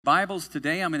Bibles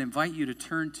today, I'm going to invite you to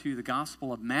turn to the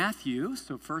Gospel of Matthew.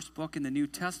 So first book in the New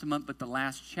Testament, but the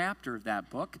last chapter of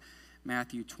that book,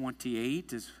 Matthew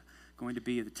 28, is going to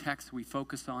be the text we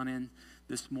focus on in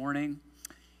this morning.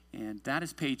 And that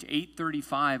is page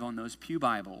 835 on those Pew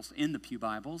Bibles, in the Pew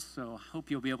Bibles. So I hope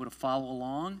you'll be able to follow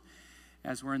along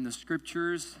as we're in the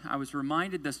Scriptures. I was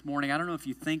reminded this morning, I don't know if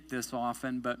you think this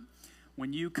often, but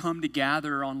when you come to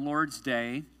gather on Lord's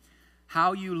Day,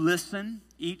 how you listen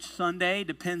each Sunday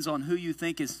depends on who you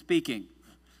think is speaking.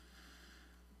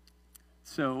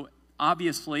 So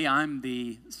obviously, I'm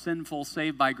the sinful,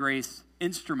 saved by grace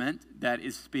instrument that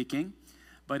is speaking.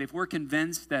 But if we're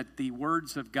convinced that the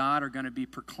words of God are going to be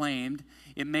proclaimed,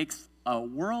 it makes a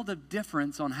world of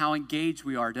difference on how engaged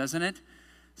we are, doesn't it?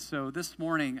 So this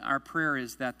morning, our prayer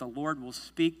is that the Lord will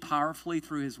speak powerfully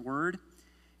through His Word,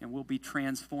 and we'll be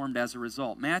transformed as a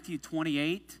result. Matthew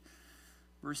 28.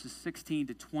 Verses 16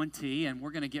 to 20, and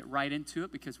we're going to get right into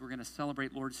it because we're going to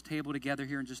celebrate Lord's table together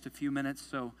here in just a few minutes.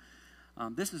 So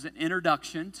this is an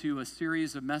introduction to a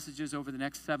series of messages over the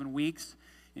next 7 weeks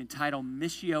entitled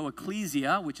Missio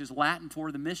Ecclesia, which is Latin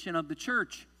for the mission of the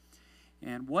church.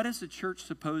 And what is the church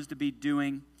supposed to be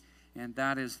doing? And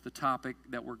that is the topic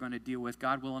that we're going to deal with,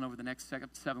 God willing, over the next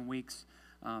 7 weeks,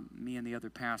 me and the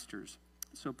other pastors.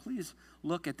 So please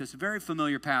look at this very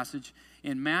familiar passage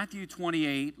in Matthew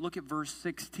 28. Look at verse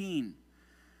 16.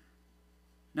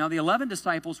 Now the 11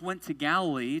 disciples went to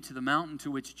Galilee, to the mountain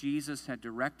to which Jesus had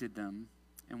directed them.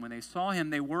 And when they saw him,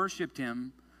 they worshipped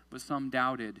him, but some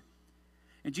doubted.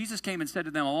 And Jesus came and said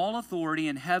to them, "All authority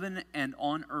in heaven and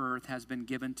on earth has been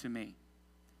given to me.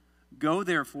 Go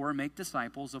therefore and make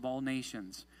disciples of all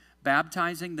nations,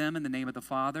 baptizing them in the name of the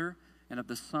Father and of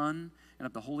the Son and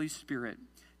of the Holy Spirit,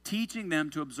 teaching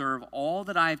them to observe all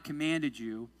that I have commanded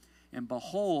you, and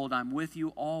behold, I'm with you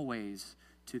always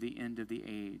to the end of the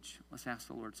age." Let's ask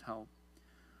the Lord's help.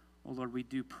 Oh Lord, we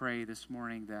do pray this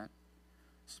morning that,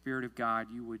 Spirit of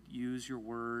God, you would use your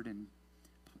word and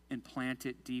implant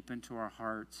it deep into our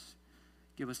hearts.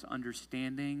 Give us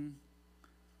understanding.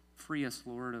 Free us,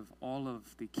 Lord, of all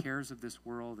of the cares of this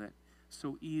world that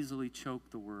so easily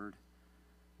choke the word.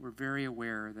 We're very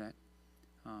aware that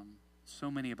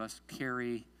so many of us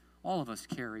all of us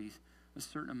carry a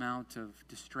certain amount of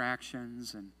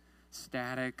distractions and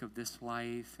static of this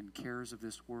life and cares of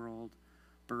this world,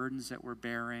 burdens that we're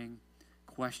bearing,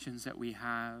 questions that we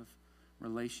have,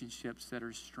 relationships that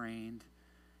are strained.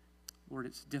 Lord,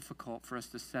 it's difficult for us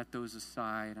to set those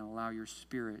aside and allow your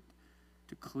Spirit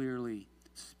to clearly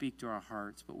speak to our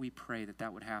hearts, but we pray that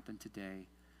that would happen today.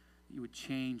 You would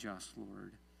change us,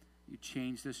 Lord. You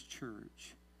change this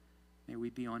church. May we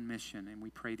be on mission, and we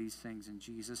pray these things in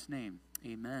Jesus' name.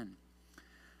 Amen.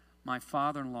 My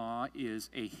father-in-law is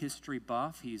a history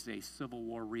buff. He's a Civil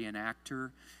War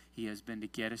reenactor. He has been to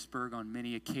Gettysburg on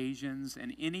many occasions,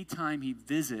 and anytime he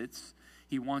visits,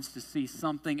 he wants to see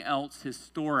something else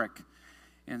historic.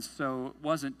 And so it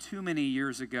wasn't too many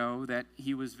years ago that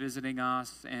he was visiting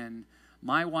us, and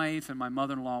my wife and my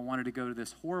mother-in-law wanted to go to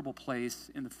this horrible place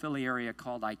in the Philly area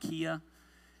called IKEA.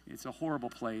 It's a horrible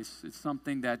place. It's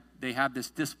something that they have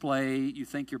this display. You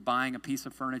think you're buying a piece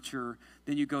of furniture.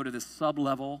 Then you go to this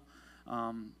sub-level.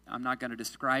 I'm not going to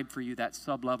describe for you that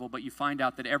sub-level, but you find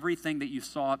out that everything that you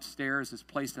saw upstairs is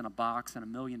placed in a box in a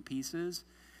million pieces.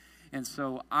 And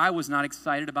so I was not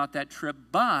excited about that trip,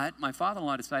 but my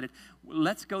father-in-law decided,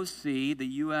 let's go see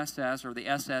the USS or the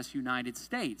SS United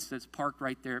States that's parked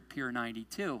right there at Pier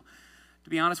 92. To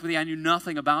be honest with you, I knew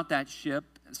nothing about that ship.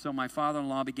 So my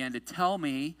father-in-law began to tell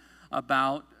me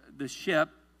about the ship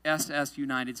SS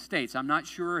United States. I'm not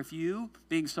sure if you,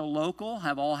 being so local,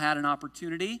 have all had an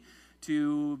opportunity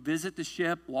to visit the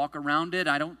ship, walk around it.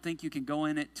 I don't think you can go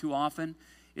in it too often.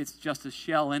 It's just a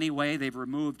shell anyway. They've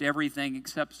removed everything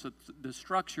except the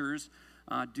structures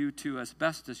due to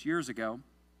asbestos years ago.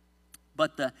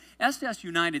 But the SS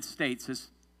United States, this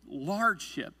large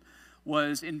ship,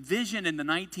 was envisioned in the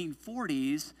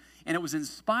 1940s, and it was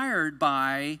inspired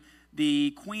by the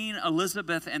Queen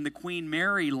Elizabeth and the Queen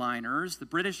Mary liners, the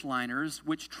British liners,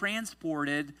 which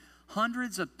transported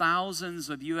hundreds of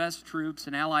thousands of U.S. troops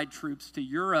and Allied troops to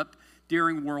Europe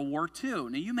during World War II.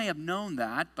 Now, you may have known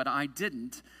that, but I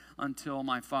didn't until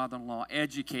my father-in-law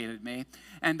educated me,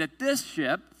 and that this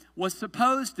ship was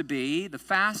supposed to be the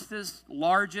fastest,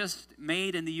 largest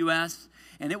made in the U.S.,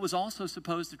 and it was also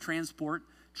supposed to transport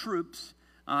troops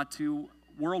to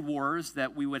world wars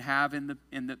that we would have in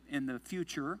the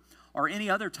future, or any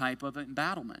other type of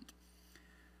embattlement.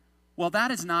 Well,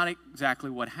 that is not exactly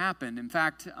what happened. In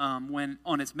fact, when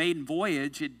on its maiden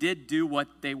voyage, it did do what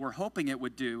they were hoping it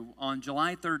would do. On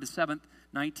July 3rd to 7th,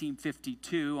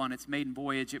 1952, on its maiden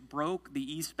voyage, it broke the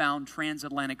eastbound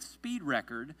transatlantic speed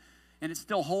record, and it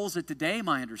still holds it today,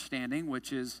 my understanding,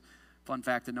 which is, fun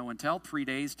fact that no one tell, 3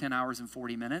 days, 10 hours, and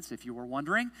 40 minutes, if you were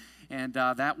wondering. And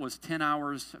that was 10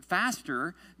 hours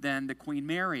faster than the Queen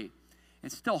Mary.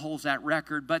 It still holds that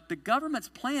record, but the government's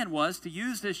plan was to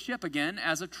use this ship again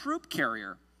as a troop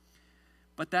carrier.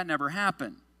 But that never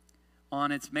happened.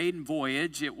 On its maiden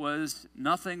voyage, it was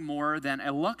nothing more than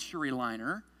a luxury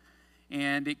liner,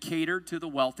 and it catered to the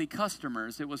wealthy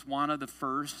customers. It was one of the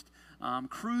first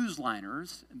cruise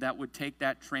liners that would take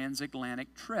that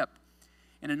transatlantic trip.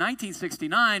 And in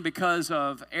 1969, because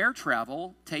of air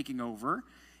travel taking over,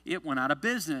 it went out of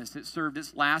business. It served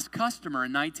its last customer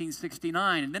in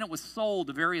 1969, and then it was sold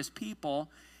to various people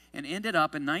and ended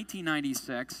up in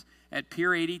 1996 at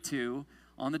Pier 82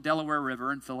 on the Delaware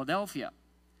River in Philadelphia.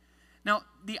 Now,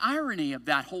 the irony of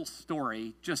that whole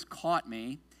story just caught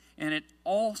me, and it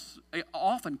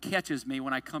often catches me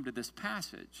when I come to this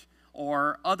passage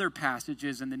or other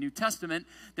passages in the New Testament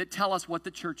that tell us what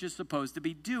the church is supposed to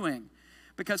be doing.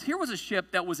 Because here was a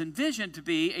ship that was envisioned to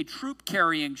be a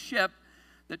troop-carrying ship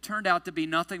that turned out to be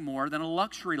nothing more than a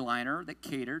luxury liner that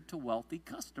catered to wealthy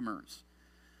customers.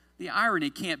 The irony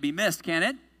can't be missed, can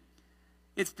it?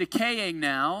 It's decaying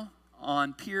now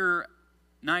on Pier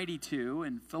 92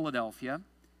 in Philadelphia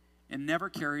and never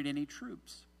carried any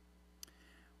troops.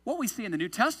 What we see in the New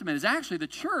Testament is actually the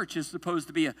church is supposed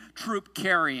to be a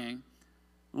troop-carrying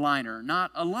liner,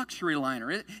 not a luxury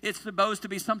liner. It's supposed to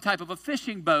be some type of a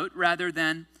fishing boat rather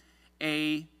than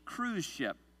a cruise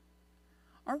ship.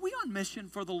 Are we on mission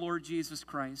for the Lord Jesus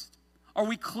Christ? Are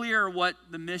we clear what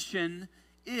the mission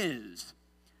is?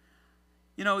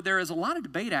 You know, there is a lot of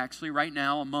debate actually right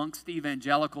now amongst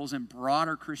evangelicals and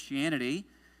broader Christianity,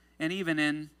 and even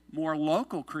in more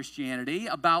local Christianity,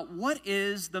 about what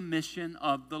is the mission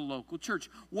of the local church.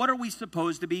 What are we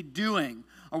supposed to be doing?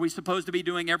 Are we supposed to be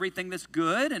doing everything that's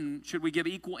good, and should we give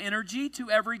equal energy to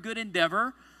every good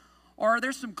endeavor? Or are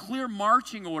there some clear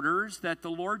marching orders that the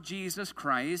Lord Jesus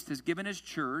Christ has given his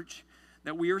church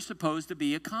that we are supposed to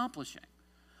be accomplishing?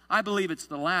 I believe it's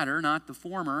the latter, not the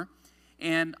former.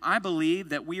 And I believe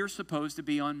that we are supposed to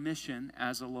be on mission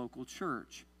as a local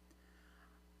church.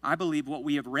 I believe what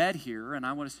we have read here, and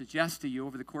I want to suggest to you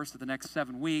over the course of the next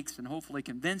 7 weeks, and hopefully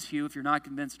convince you, if you're not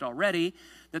convinced already,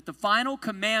 that the final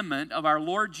commandment of our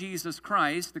Lord Jesus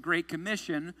Christ, the Great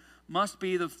Commission, must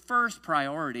be the first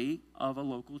priority of a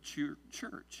local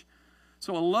church.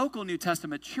 So a local New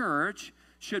Testament church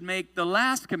should make the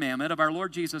last commandment of our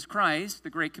Lord Jesus Christ,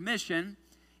 the Great Commission,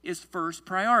 is first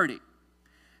priority.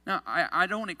 Now, I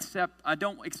don't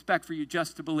expect for you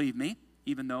just to believe me,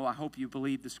 even though I hope you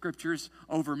believe the Scriptures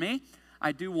over me.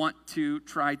 I do want to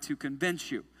try to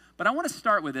convince you. But I want to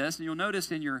start with this, and you'll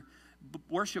notice in your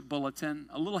worship bulletin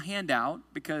a little handout,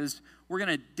 because we're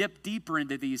going to dip deeper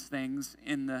into these things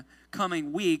in the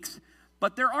coming weeks.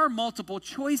 But there are multiple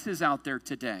choices out there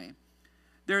today.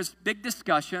 There's big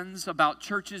discussions about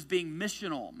churches being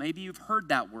missional. Maybe you've heard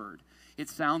that word. It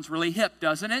sounds really hip,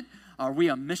 doesn't it? Are we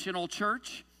a missional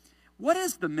church? What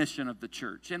is the mission of the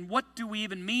church, and what do we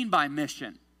even mean by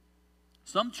mission?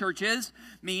 Some churches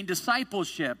mean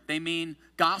discipleship. They mean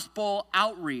gospel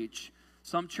outreach.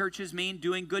 Some churches mean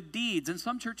doing good deeds, and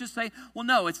some churches say, well,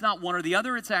 no, it's not one or the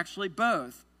other, it's actually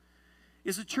both.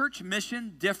 Is a church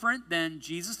mission different than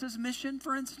Jesus' mission,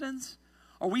 for instance?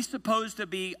 Are we supposed to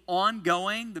be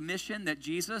ongoing the mission that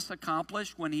Jesus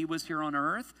accomplished when he was here on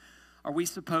earth? Are we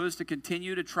supposed to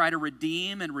continue to try to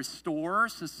redeem and restore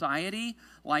society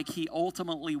like he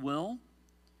ultimately will?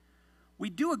 We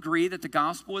do agree that the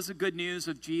gospel is the good news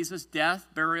of Jesus' death,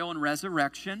 burial, and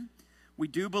resurrection. We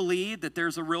do believe that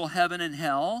there's a real heaven and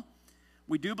hell.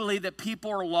 We do believe that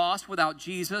people are lost without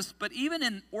Jesus. But even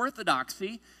in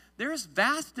orthodoxy, there is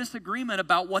vast disagreement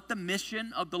about what the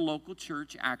mission of the local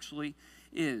church actually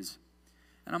is.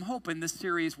 And I'm hoping this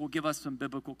series will give us some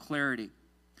biblical clarity.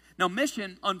 Now,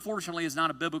 mission, unfortunately, is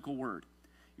not a biblical word.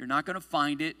 You're not going to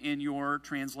find it in your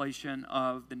translation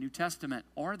of the New Testament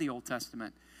or the Old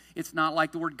Testament. It's not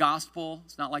like the word gospel.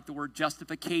 It's not like the word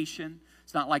justification.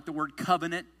 It's not like the word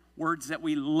covenant, words that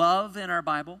we love in our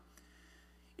Bible.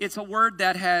 It's a word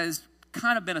that has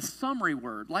kind of been a summary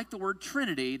word, like the word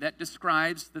Trinity, that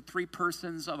describes the three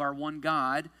persons of our one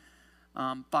God,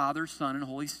 Father, Son, and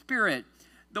Holy Spirit.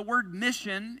 The word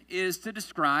mission is to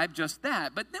describe just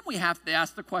that. But then we have to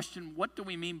ask the question, what do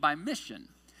we mean by mission?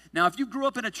 Now, if you grew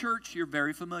up in a church, you're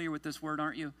very familiar with this word,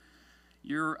 aren't you?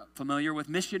 You're familiar with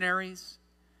missionaries.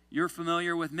 You're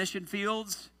familiar with mission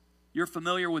fields. You're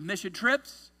familiar with mission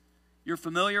trips. You're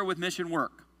familiar with mission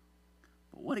work.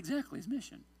 But what exactly is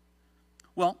mission?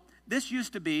 Well, this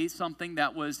used to be something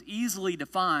that was easily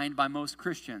defined by most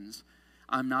Christians.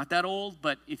 I'm not that old,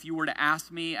 but if you were to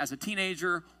ask me as a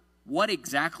teenager, what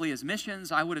exactly is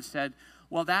missions? I would have said,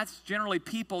 well, that's generally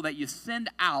people that you send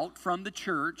out from the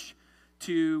church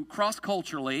to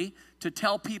cross-culturally to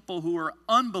tell people who are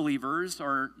unbelievers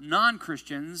or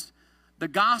non-Christians the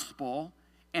gospel,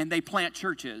 and they plant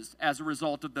churches as a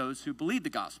result of those who believe the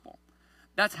gospel.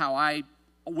 That's how I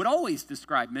would always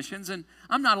describe missions, and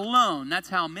I'm not alone. That's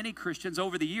how many Christians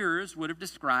over the years would have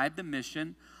described the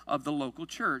mission of the local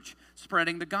church,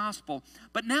 spreading the gospel.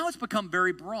 But now it's become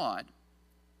very broad.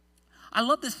 I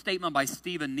love this statement by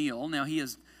Stephen Neal. Now, he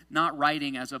is not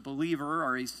writing as a believer,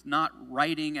 or he's not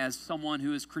writing as someone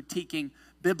who is critiquing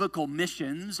biblical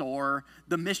missions or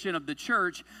the mission of the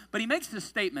church, but he makes this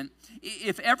statement: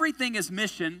 if everything is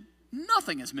mission,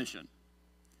 nothing is mission.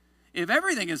 If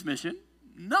everything is mission,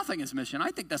 nothing is mission. I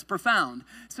think that's profound.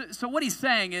 So what he's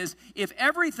saying is, if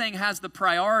everything has the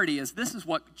priority as this is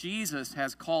what Jesus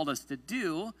has called us to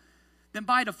do, then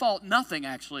by default, nothing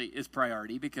actually is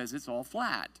priority because it's all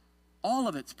flat. All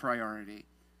of it's priority.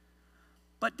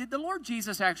 But did the Lord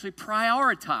Jesus actually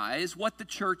prioritize what the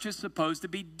church is supposed to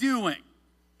be doing?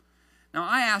 Now,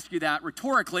 I ask you that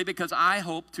rhetorically because I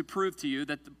hope to prove to you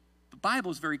that the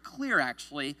Bible is very clear,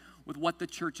 actually, with what the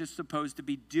church is supposed to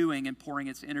be doing and pouring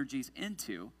its energies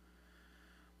into.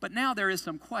 But now there is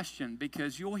some question,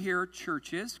 because you'll hear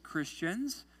churches,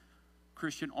 Christians,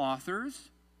 Christian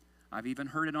authors, I've even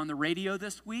heard it on the radio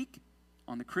this week,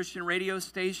 on the Christian radio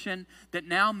station, that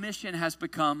now mission has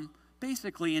become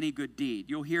basically any good deed.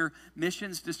 You'll hear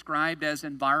missions described as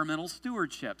environmental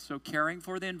stewardship. So caring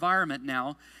for the environment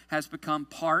now has become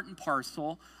part and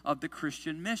parcel of the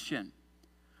Christian mission.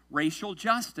 Racial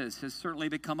justice has certainly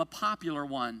become a popular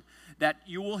one that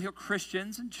you will hear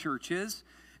Christians and churches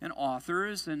and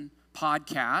authors and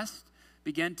podcasts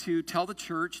begin to tell the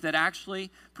church that actually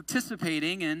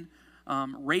participating in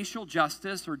racial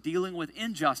justice or dealing with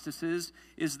injustices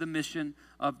is the mission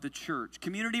of the church.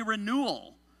 Community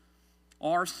renewal,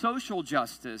 or social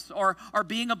justice, or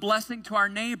being a blessing to our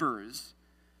neighbors.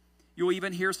 You'll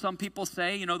even hear some people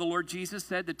say, the Lord Jesus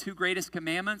said the two greatest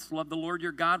commandments: love the Lord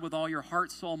your God with all your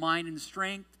heart, soul, mind, and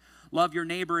strength. Love your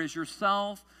neighbor as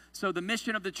yourself. So the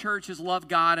mission of the church is love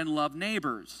God and love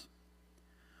neighbors.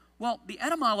 Well, the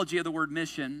etymology of the word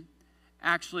mission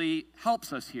actually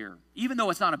helps us here. Even though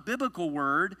it's not a biblical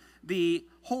word, the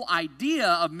whole idea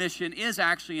of mission is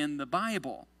actually in the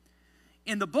Bible.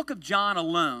 In the book of John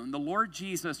alone, the Lord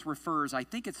Jesus refers, I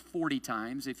think it's 40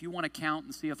 times. If you want to count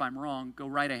and see if I'm wrong, go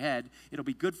right ahead. It'll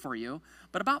be good for you.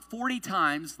 But about 40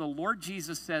 times, the Lord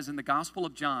Jesus says in the Gospel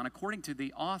of John, according to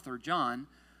the author, John,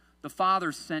 the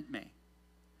Father sent me.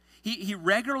 He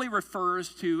regularly refers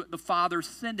to the Father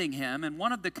sending him. And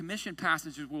one of the commission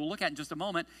passages we'll look at in just a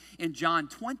moment, in John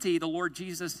 20, the Lord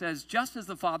Jesus says, just as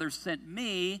the Father sent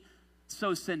me,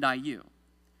 so send I you.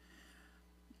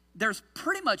 There's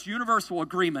pretty much universal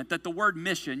agreement that the word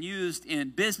mission, used in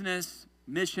business,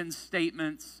 mission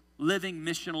statements, living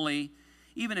missionally,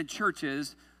 even in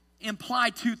churches, imply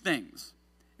two things.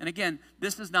 And again,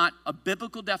 this is not a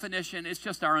biblical definition, it's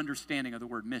just our understanding of the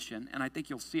word mission, and I think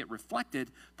you'll see it reflected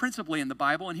principally in the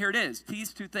Bible, and here it is,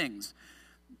 these two things.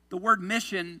 The word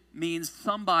mission means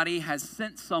somebody has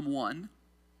sent someone,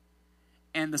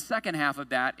 and the second half of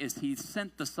that is he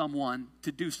sent the someone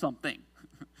to do something.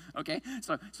 Okay,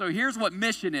 so here's what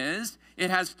mission is. It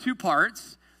has two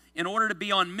parts. In order to be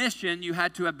on mission, you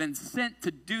had to have been sent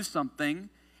to do something,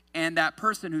 and that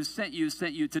person who sent you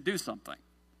to do something.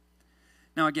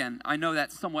 Now again, I know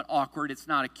that's somewhat awkward. It's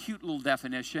not a cute little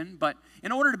definition, but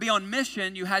in order to be on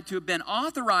mission, you had to have been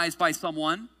authorized by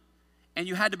someone, and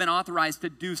you had to have been authorized to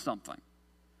do something.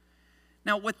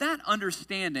 Now, with that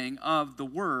understanding of the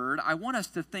word, I want us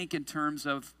to think in terms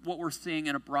of what we're seeing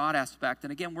in a broad aspect.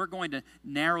 And again, we're going to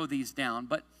narrow these down.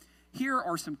 But here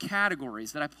are some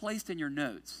categories that I placed in your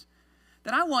notes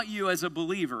that I want you as a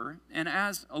believer and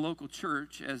as a local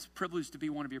church, as privileged to be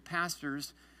one of your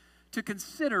pastors, to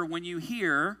consider when you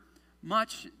hear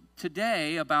much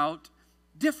today about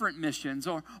different missions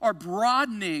or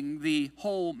broadening the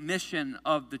whole mission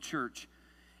of the church.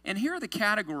 And here are the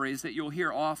categories that you'll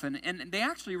hear often, and they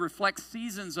actually reflect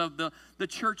seasons of the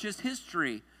church's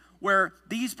history where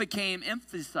these became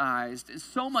emphasized,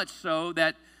 so much so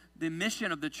that the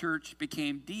mission of the church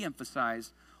became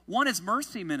de-emphasized. One is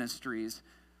mercy ministries.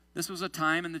 This was a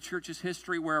time in the church's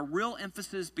history where a real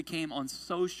emphasis became on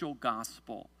social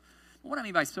gospel. What I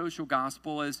mean by social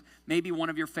gospel is maybe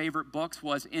one of your favorite books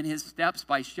was In His Steps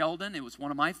by Sheldon. It was one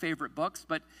of my favorite books,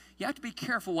 but you have to be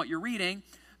careful what you're reading,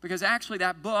 Because actually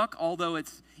that book, although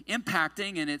it's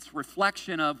impacting in its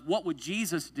reflection of what would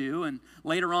Jesus do, and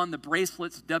later on the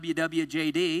bracelets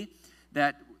WWJD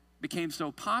that became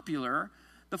so popular,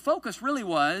 the focus really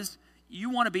was you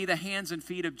want to be the hands and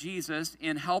feet of Jesus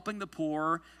in helping the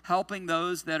poor, helping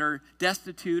those that are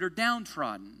destitute or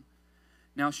downtrodden.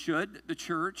 Now, should the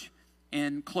church,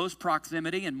 in close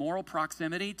proximity and moral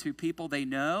proximity to people they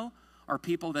know or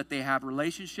people that they have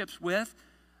relationships with,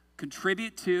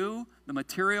 contribute to the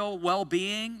material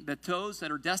well-being that those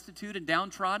that are destitute and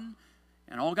downtrodden?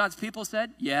 And all God's people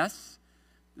said, yes.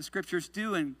 The scriptures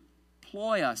do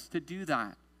employ us to do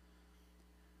that.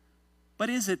 But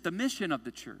is it the mission of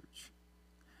the church?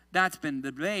 That's been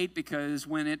the debate, because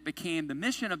when it became the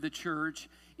mission of the church,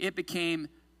 it became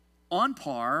on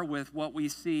par with what we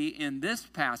see in this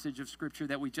passage of Scripture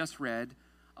that we just read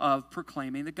of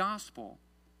proclaiming the gospel.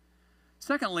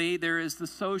 Secondly, there is the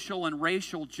social and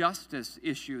racial justice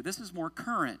issue. This is more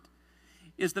current.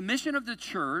 Is the mission of the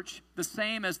church the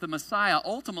same as the Messiah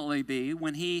ultimately be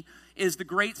when he is the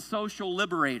great social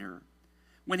liberator,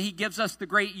 when he gives us the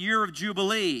great year of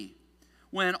Jubilee,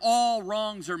 when all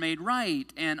wrongs are made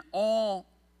right and all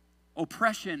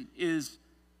oppression is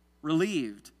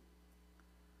relieved?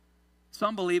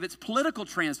 Some believe it's political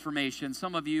transformation.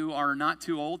 Some of you are not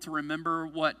too old to remember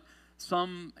what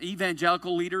some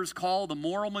evangelical leaders call the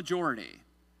moral majority.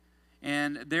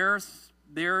 And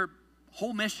their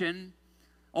whole mission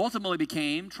ultimately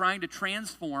became trying to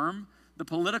transform the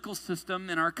political system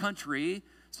in our country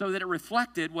so that it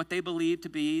reflected what they believed to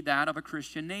be that of a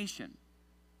Christian nation.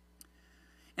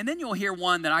 And then you'll hear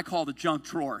one that I call the junk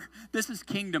drawer. This is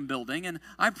kingdom building, and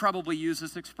I've probably used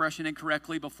this expression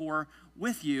incorrectly before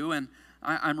with you, and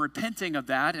I'm repenting of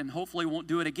that and hopefully won't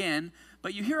do it again.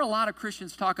 But you hear a lot of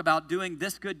Christians talk about doing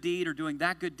this good deed or doing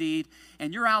that good deed,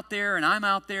 and you're out there and I'm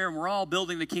out there and we're all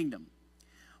building the kingdom.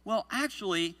 Well,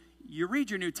 actually, you read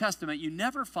your New Testament, you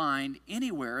never find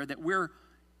anywhere that we're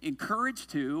encouraged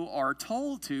to or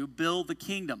told to build the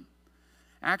kingdom.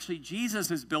 Actually, Jesus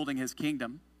is building his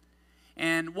kingdom.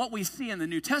 And what we see in the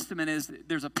New Testament is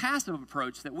there's a passive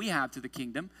approach that we have to the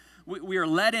kingdom. We are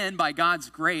led in by God's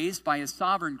grace, by his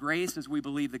sovereign grace, as we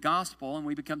believe the gospel, and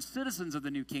we become citizens of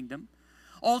the new kingdom.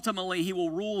 Ultimately, he will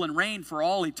rule and reign for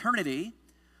all eternity.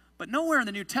 But nowhere in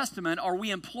the New Testament are we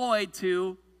employed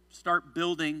to start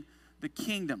building the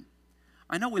kingdom.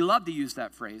 I know we love to use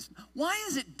that phrase. Why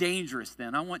is it dangerous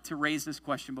then? I want to raise this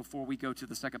question before we go to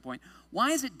the second point.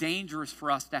 Why is it dangerous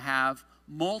for us to have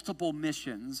multiple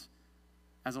missions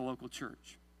as a local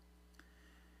church?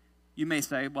 You may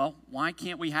say, well, why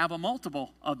can't we have a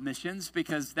multiple of missions?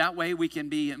 Because that way we can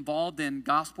be involved in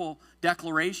gospel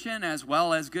declaration as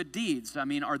well as good deeds. I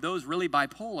mean, are those really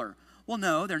bipolar? Well,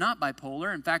 no, they're not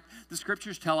bipolar. In fact, the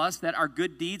scriptures tell us that our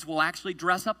good deeds will actually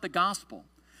dress up the gospel.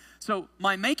 So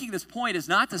my making this point is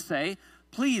not to say,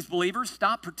 please, believers,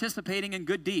 stop participating in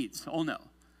good deeds. Oh, no.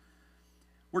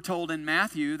 We're told in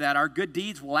Matthew that our good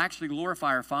deeds will actually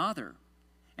glorify our Father,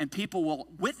 and people will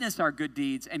witness our good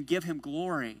deeds and give him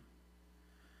glory.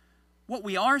 What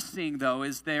we are seeing, though,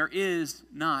 is there is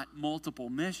not multiple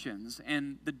missions,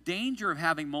 and the danger of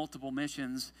having multiple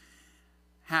missions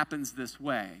happens this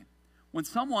way. When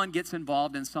someone gets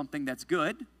involved in something that's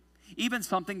good, even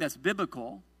something that's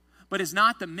biblical, but is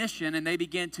not the mission, and they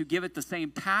begin to give it the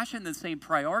same passion, the same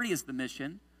priority as the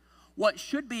mission, what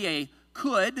should be a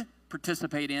could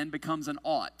participate in becomes an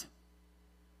ought.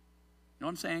 You know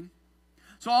what I'm saying?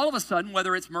 So all of a sudden,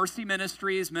 whether it's mercy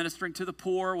ministries, ministering to the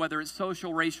poor, whether it's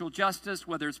social, racial justice,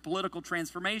 whether it's political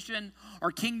transformation,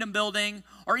 or kingdom building,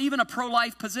 or even a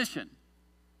pro-life position,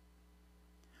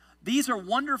 these are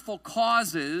wonderful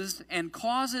causes and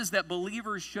causes that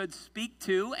believers should speak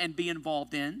to and be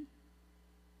involved in.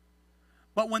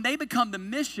 But when they become the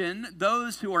mission,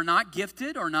 those who are not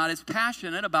gifted or not as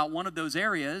passionate about one of those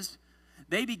areas,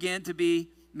 they begin to be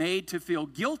made to feel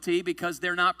guilty because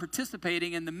they're not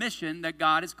participating in the mission that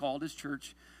God has called his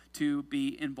church to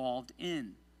be involved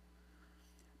in.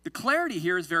 The clarity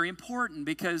here is very important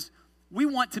because we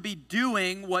want to be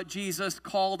doing what Jesus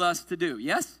called us to do.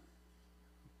 Yes?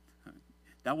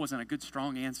 That wasn't a good,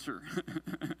 strong answer.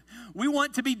 We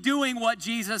want to be doing what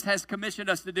Jesus has commissioned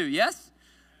us to do. Yes?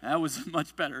 That was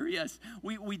much better. Yes,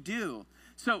 we do.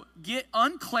 So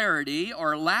unclarity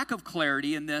or lack of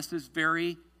clarity in this is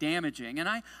very damaging. And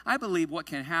I believe what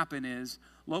can happen is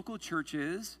local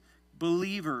churches,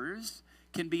 believers,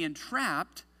 can be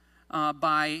entrapped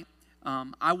by,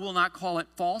 I will not call it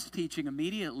false teaching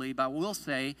immediately, but I will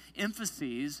say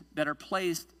emphases that are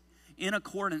placed in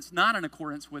accordance, not in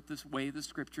accordance with this way the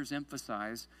scriptures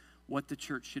emphasize what the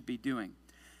church should be doing.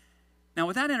 Now,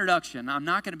 with that introduction, I'm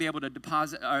not going to be able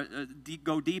to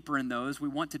go deeper in those. We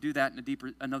want to do that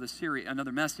in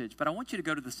another message. But I want you to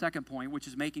go to the second point, which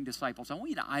is making disciples. I want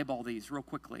you to eyeball these real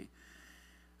quickly.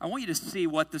 I want you to see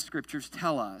what the scriptures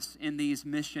tell us in these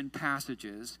mission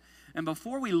passages. And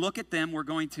before we look at them, we're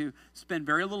going to spend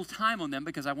very little time on them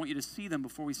because I want you to see them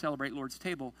before we celebrate Lord's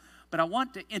table. But I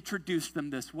want to introduce them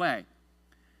this way.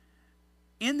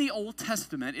 In the Old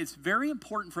Testament, it's very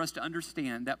important for us to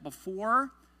understand that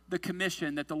before the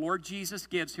commission that the Lord Jesus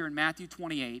gives here in Matthew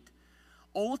 28,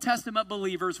 Old Testament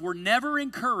believers were never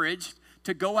encouraged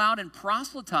to go out and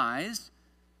proselytize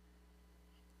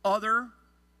other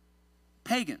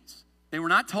pagans. They were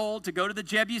not told to go to the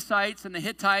Jebusites and the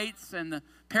Hittites and the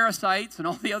Perizzites and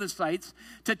all the other sites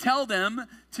to tell them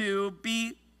to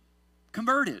be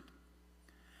converted.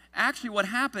 Actually, what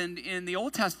happened in the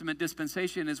Old Testament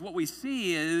dispensation is what we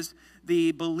see is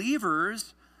the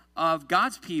believers of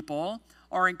God's people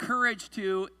are encouraged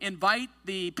to invite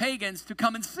the pagans to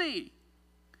come and see.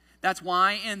 That's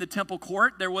why in the temple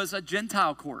court there was a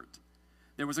Gentile court.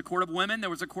 There was a court of women, there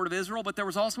was a court of Israel, but there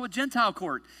was also a Gentile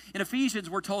court. In Ephesians,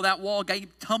 we're told that wall came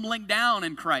tumbling down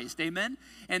in Christ, amen?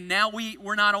 And now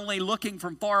we're not only looking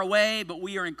from far away, but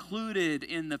we are included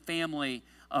in the family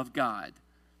of God.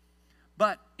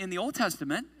 But in the Old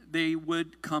Testament, they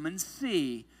would come and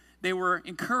see. They were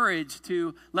encouraged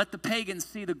to let the pagans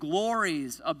see the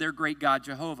glories of their great God,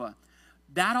 Jehovah.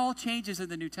 That all changes in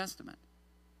the New Testament.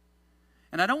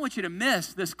 And I don't want you to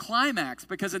miss this climax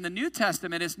because in the New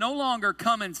Testament, it's no longer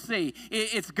come and see.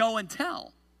 It's go and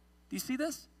tell. Do you see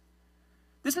this?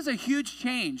 This is a huge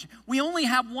change. We only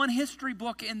have one history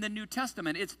book in the New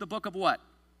Testament. It's the book of what?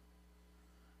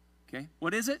 Okay,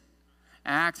 what is it?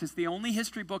 Acts. It's the only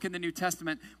history book in the New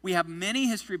Testament. We have many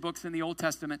history books in the Old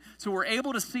Testament, so we're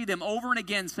able to see them over and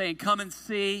again saying, come and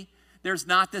see. There's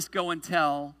not this go and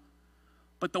tell.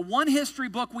 But the one history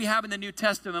book we have in the New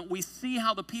Testament, we see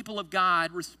how the people of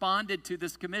God responded to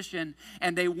this commission,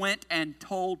 and they went and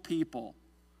told people.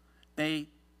 They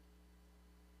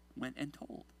went and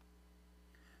told.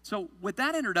 So with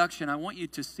that introduction, I want you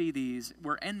to see these.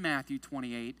 We're in Matthew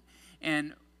 28,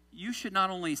 and you should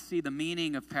not only see the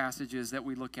meaning of passages that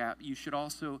we look at, you should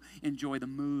also enjoy the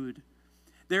mood.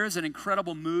 There is an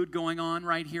incredible mood going on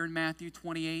right here in Matthew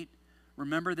 28.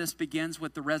 Remember, this begins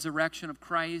with the resurrection of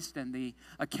Christ and the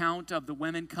account of the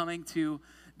women coming to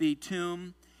the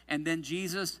tomb. And then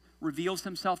Jesus reveals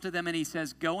himself to them and he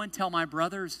says, go and tell my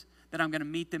brothers that I'm going to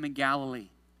meet them in Galilee.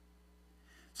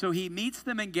 So he meets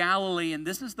them in Galilee, and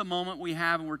this is the moment we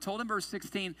have, and we're told in verse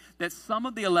 16 that some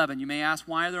of the 11, you may ask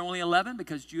why are there only 11?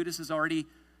 Because Judas has already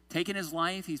taken his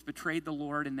life, he's betrayed the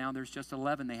Lord, and now there's just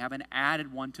 11. They haven't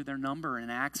added one to their number in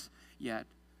Acts yet.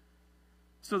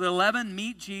 So the 11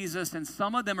 meet Jesus, and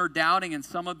some of them are doubting, and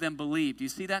some of them believe. Do you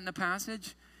see that in the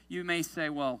passage? You may say,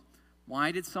 well,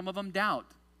 why did some of them doubt?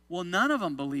 Well, none of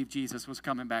them believed Jesus was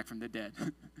coming back from the dead.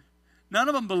 None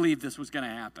of them believed this was going to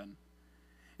happen.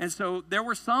 And so there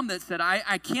were some that said,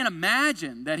 I can't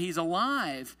imagine that he's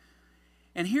alive.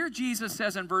 And here Jesus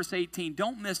says in verse 18,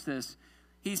 don't miss this.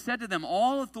 He said to them,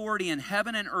 all authority in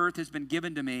heaven and earth has been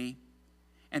given to me.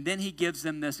 And then he gives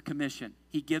them this commission.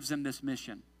 He gives them this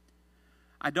mission.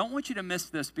 I don't want you to miss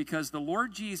this because the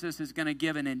Lord Jesus is going to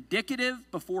give an indicative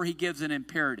before he gives an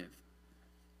imperative.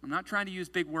 I'm not trying to use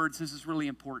big words. This is really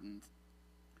important.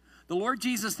 The Lord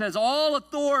Jesus says, all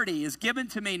authority is given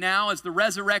to me now as the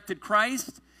resurrected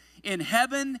Christ in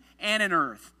heaven and in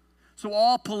earth. So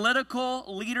all political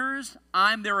leaders,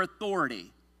 I'm their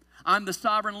authority. I'm the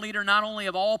sovereign leader not only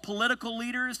of all political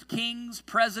leaders, kings,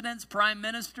 presidents, prime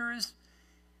ministers,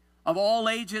 of all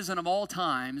ages and of all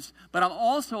times, but I'm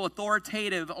also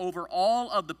authoritative over all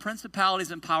of the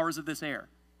principalities and powers of this air.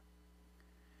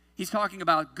 He's talking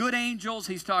about good angels,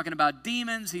 he's talking about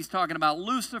demons, he's talking about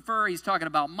Lucifer, he's talking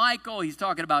about Michael, he's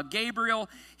talking about Gabriel.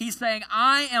 He's saying,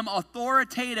 I am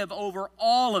authoritative over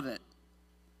all of it.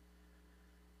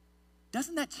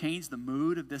 Doesn't that change the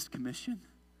mood of this commission?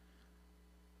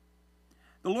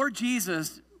 The Lord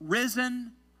Jesus,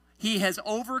 risen, he has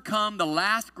overcome the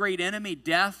last great enemy,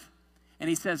 death, and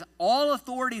he says, all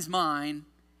authority is mine.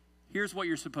 Here's what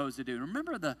you're supposed to do.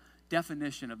 Remember the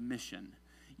definition of mission.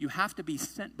 You have to be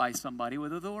sent by somebody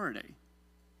with authority.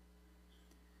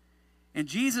 And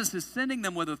Jesus is sending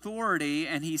them with authority,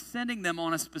 and he's sending them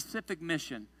on a specific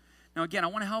mission. Now, again, I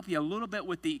want to help you a little bit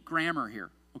with the grammar here,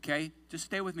 okay? Just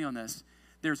stay with me on this.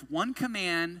 There's one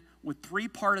command with three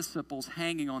participles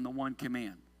hanging on the one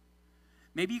command.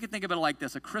 Maybe you can think of it like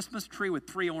this, a Christmas tree with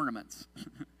three ornaments.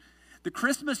 The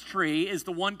Christmas tree is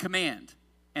the one command,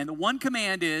 and the one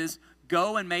command is,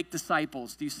 go and make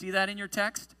disciples. Do you see that in your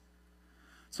text?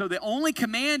 So the only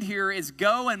command here is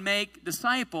go and make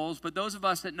disciples, but those of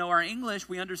us that know our English,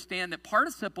 we understand that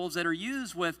participles that are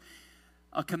used with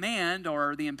a command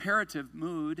or the imperative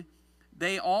mood,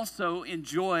 they also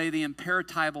enjoy the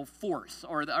imperatival force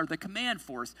or the command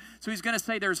force. So he's going to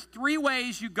say there's 3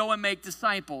 ways you go and make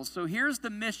disciples. So here's the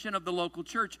mission of the local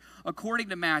church according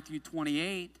to Matthew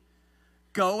 28.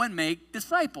 Go and make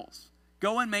disciples.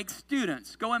 Go and make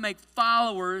students. Go and make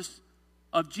followers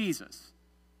of Jesus.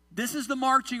 This is the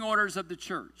marching orders of the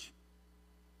church.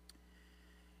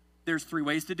 There's 3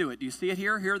 ways to do it. Do you see it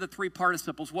here? Here are the 3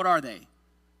 participles. What are they?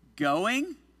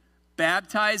 Going,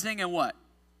 baptizing, and what?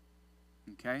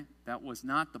 Okay, that was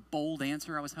not the bold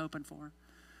answer I was hoping for.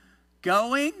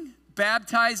 Going,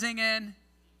 baptizing, and,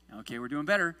 okay, we're doing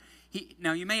better.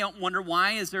 Now, you may wonder,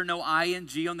 why is there no ing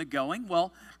on the going?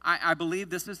 Well, I believe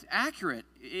this is accurate.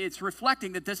 It's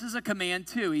reflecting that this is a command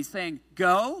too. He's saying,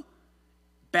 go,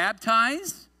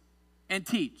 baptize, and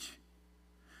teach.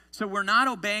 So we're not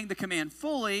obeying the command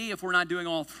fully if we're not doing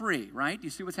all 3, right? You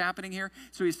see what's happening here?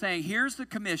 So he's saying, here's the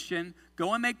commission.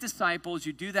 Go and make disciples.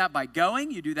 You do that by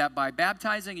going, you do that by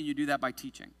baptizing, and you do that by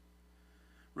teaching.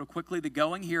 Real quickly, the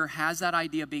going here has that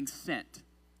idea of being sent.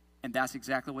 And that's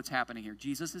exactly what's happening here.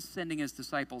 Jesus is sending his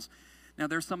disciples. Now,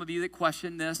 there's some of you that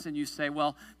question this, and you say,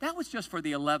 well, that was just for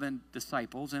the 11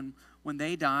 disciples, and when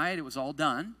they died, it was all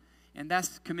done. And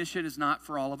that commission is not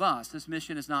for all of us. This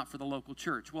mission is not for the local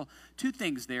church. Well, 2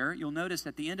 things there. You'll notice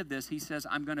at the end of this, he says,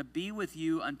 I'm going to be with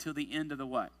you until the end of the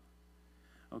what?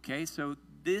 Okay, so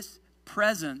this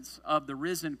presence of the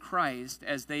risen Christ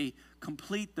as they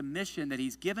complete the mission that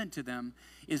he's given to them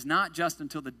is not just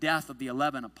until the death of the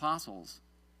 11 apostles.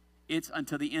 It's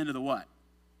until the end of the what?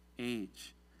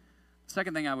 Age.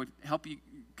 Second thing I would help you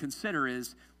consider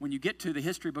is when you get to the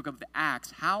history book of the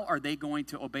Acts, how are they going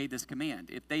to obey this command?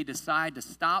 If they decide to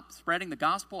stop spreading the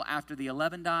gospel after the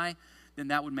 11 die, then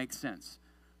that would make sense.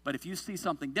 But if you see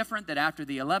something different, that after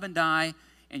the 11 die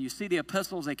and you see the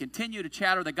epistles, they continue to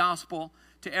chatter the gospel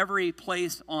to every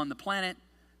place on the planet,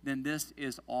 then this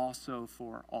is also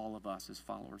for all of us as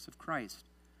followers of Christ.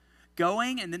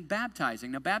 Going and then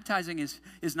baptizing. Now, baptizing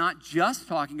is not just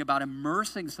talking about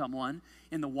immersing someone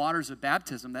in the waters of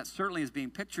baptism. That certainly is being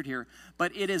pictured here.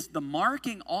 But it is the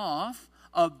marking off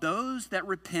of those that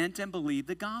repent and believe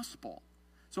the gospel.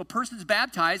 So a person's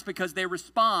baptized because they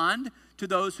respond to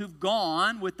those who've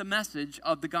gone with the message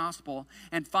of the gospel.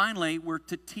 And finally, we're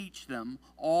to teach them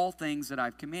all things that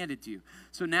I've commanded you.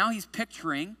 So now he's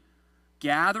picturing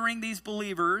gathering these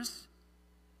believers,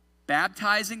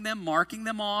 baptizing them, marking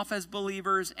them off as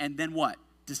believers, and then what?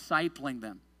 Discipling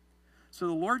them. So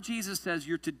the Lord Jesus says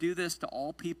you're to do this to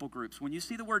all people groups. When you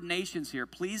see the word nations here,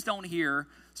 please don't hear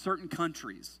certain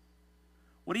countries.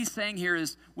 What he's saying here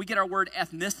is we get our word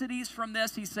ethnicities from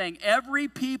this. He's saying every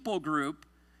people group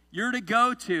you're to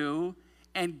go to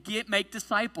and make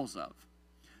disciples of.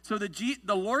 So the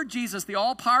Lord Jesus, the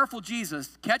all-powerful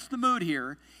Jesus, catch the mood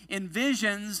here,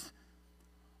 envisions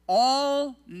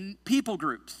all people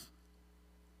groups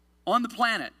on the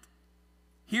planet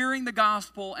hearing the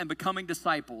gospel and becoming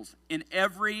disciples in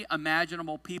every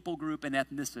imaginable people group and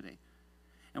ethnicity.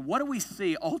 And what do we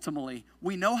see ultimately?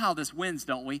 We know how this wins,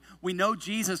 don't we? We know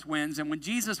Jesus wins, and when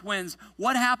Jesus wins,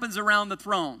 what happens around the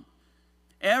throne?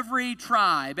 Every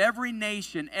tribe, every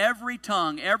nation, every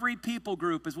tongue, every people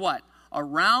group is what?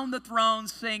 Around the throne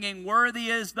singing, worthy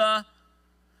is the...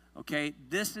 Okay,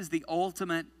 this is the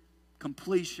ultimate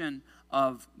completion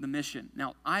of the mission.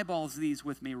 Now, eyeballs these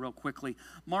with me real quickly.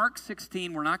 Mark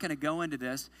 16, we're not going to go into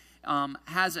this,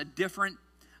 has a different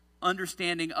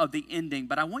understanding of the ending,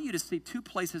 but I want you to see 2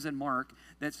 places in Mark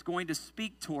that's going to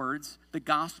speak towards the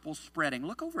gospel spreading.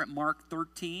 Look over at Mark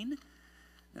 13.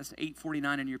 That's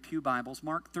 849 in your pew Bibles.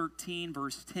 Mark 13,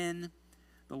 verse 10.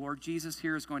 The Lord Jesus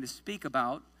here is going to speak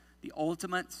about the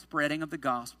ultimate spreading of the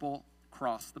gospel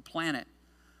across the planet.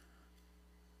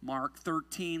 Mark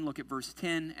 13, look at verse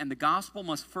 10. And the gospel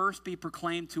must first be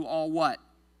proclaimed to all what?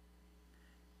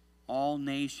 All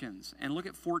nations. And look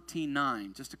at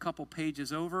 14:9, just a couple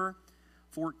pages over.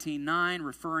 14:9,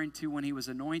 referring to when he was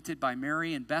anointed by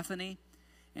Mary in Bethany.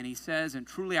 And he says, and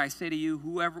truly I say to you,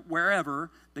 wherever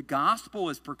the gospel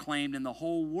is proclaimed in the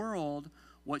whole world,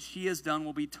 what she has done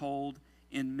will be told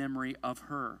in memory of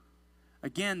her.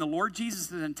 Again, the Lord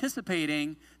Jesus is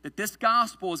anticipating that this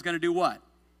gospel is going to do what?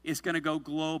 It's going to go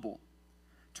global.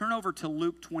 Turn over to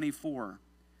Luke 24.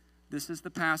 This is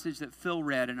the passage that Phil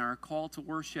read in our call to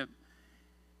worship.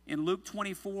 In Luke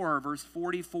 24, verse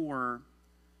 44,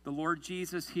 the Lord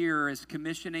Jesus here is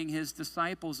commissioning his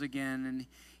disciples again. And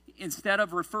instead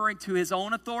of referring to his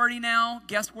own authority now,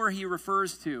 guess where he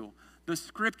refers to? The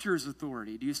Scripture's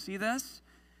authority. Do you see this?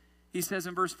 He says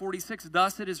in verse 46,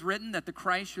 thus it is written that the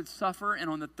Christ should suffer and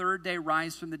on the third day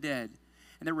rise from the dead,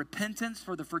 and that repentance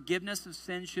for the forgiveness of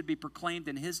sins should be proclaimed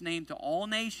in his name to all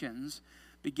nations,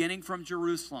 beginning from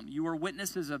Jerusalem. You are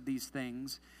witnesses of these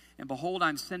things, and behold,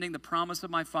 I'm sending the promise of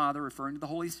my Father, referring to the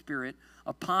Holy Spirit,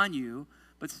 upon you,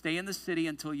 but stay in the city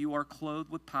until you are clothed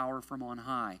with power from on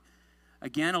high.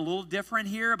 Again, a little different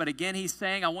here, but again, he's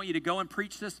saying, I want you to go and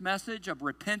preach this message of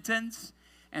repentance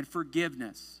and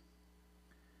forgiveness.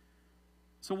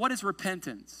 So what is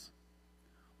repentance?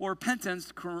 Well,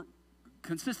 repentance,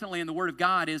 consistently in the Word of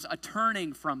God, is a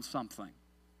turning from something.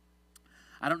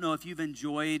 I don't know if you've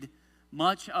enjoyed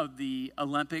much of the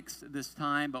Olympics this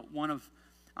time, but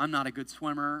I'm not a good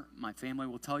swimmer. My family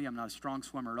will tell you I'm not a strong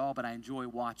swimmer at all, but I enjoy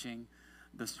watching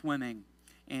the swimming.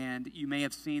 And you may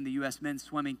have seen the U.S. men's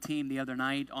swimming team the other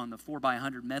night on the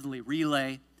 4x100 medley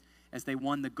relay as they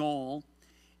won the goal.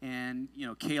 And,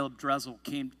 Caleb Dressel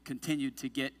continued to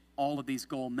get all of these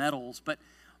gold medals. But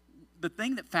the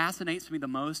thing that fascinates me the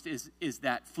most is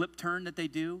that flip turn that they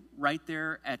do right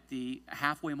there at the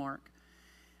halfway mark.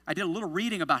 I did a little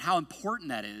reading about how important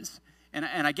that is. And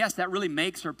I guess that really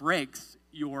makes or breaks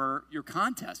your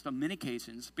contest on many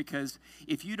occasions, because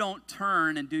if you don't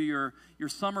turn and do your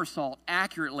somersault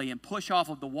accurately and push off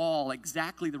of the wall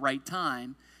exactly the right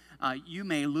time, you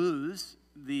may lose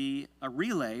the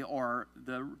relay or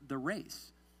the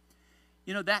race.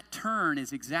 That turn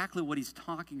is exactly what he's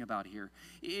talking about here.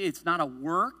 It's not a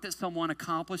work that someone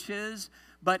accomplishes,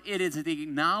 but it is the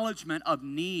acknowledgement of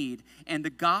need. And the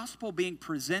gospel being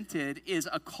presented is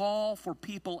a call for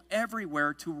people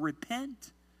everywhere to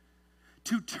repent,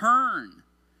 to turn,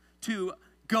 to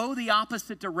go the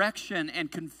opposite direction and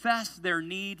confess their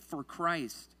need for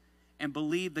Christ and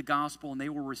believe the gospel, and they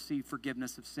will receive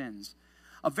forgiveness of sins.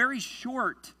 A very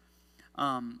short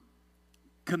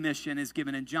commission is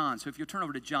given in John. So if you turn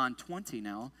over to John 20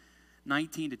 now,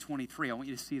 19 to 23, I want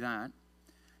you to see that.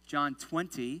 John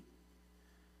 20.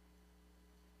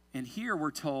 And here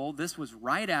we're told this was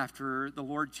right after the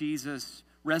Lord Jesus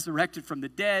resurrected from the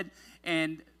dead.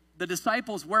 And the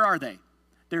disciples, where are they?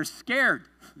 They're scared.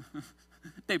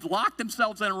 They've locked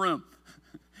themselves in a room.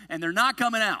 And they're not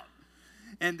coming out.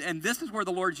 And this is where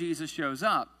the Lord Jesus shows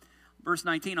up. Verse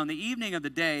 19, on the evening of the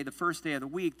day, the first day of the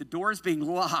week, the doors being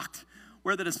locked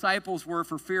where the disciples were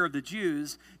for fear of the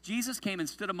Jews, Jesus came and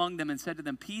stood among them and said to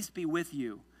them, peace be with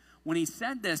you. When he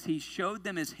said this, he showed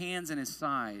them his hands and his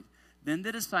side. Then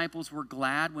the disciples were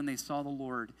glad when they saw the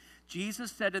Lord.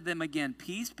 Jesus said to them again,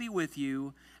 peace be with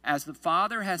you. As the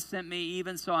Father has sent me,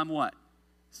 even so I'm what?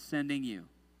 Sending you.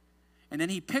 And then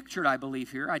he pictured, I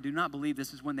believe here, I do not believe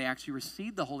this is when they actually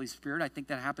received the Holy Spirit. I think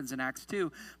that happens in Acts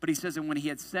 2. But he says, and when he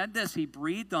had said this, he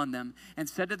breathed on them and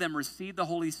said to them, receive the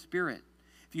Holy Spirit.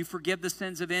 If you forgive the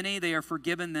sins of any, they are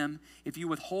forgiven them. If you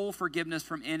withhold forgiveness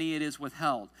from any, it is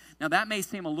withheld. Now that may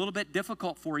seem a little bit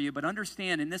difficult for you, but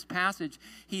understand in this passage,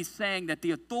 he's saying that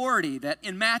the authority that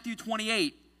in Matthew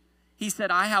 28, he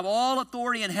said, I have all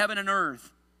authority in heaven and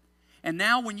earth. And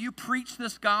now when you preach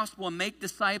this gospel and make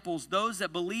disciples, those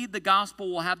that believe the gospel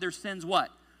will have their sins what?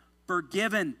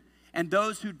 Forgiven. And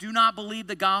those who do not believe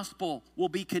the gospel will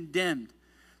be condemned.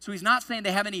 So he's not saying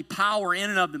they have any power in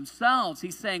and of themselves.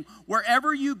 He's saying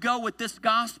wherever you go with this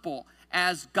gospel,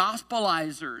 as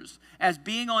gospelizers, as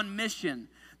being on mission,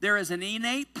 there is an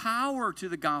innate power to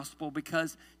the gospel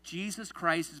because Jesus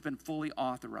Christ has been fully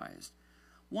authorized.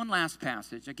 One last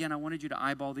passage. Again, I wanted you to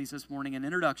eyeball these this morning in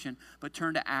introduction, but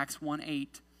turn to Acts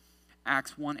 1:8.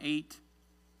 Acts 1:8.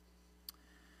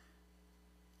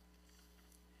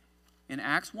 In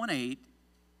Acts 1:8,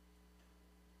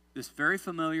 this very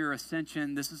familiar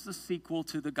ascension, this is the sequel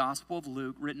to the Gospel of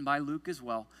Luke, written by Luke as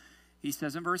well. He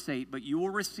says in verse 8, but you will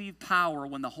receive power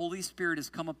when the Holy Spirit has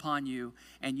come upon you,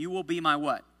 and you will be my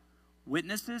what?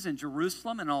 Witnesses in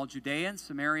Jerusalem and all Judea and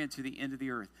Samaria and to the end of the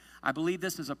earth. I believe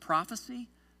this is a prophecy,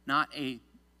 not a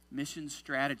mission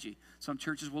strategy. Some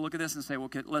churches will look at this and say, well,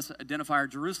 okay, let's identify our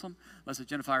Jerusalem, let's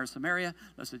identify our Samaria,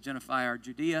 let's identify our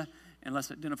Judea, and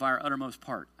let's identify our uttermost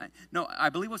part. No, I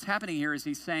believe what's happening here is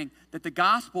he's saying that the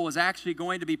gospel is actually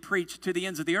going to be preached to the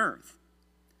ends of the earth.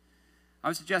 I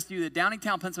would suggest to you that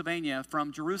Downingtown, Pennsylvania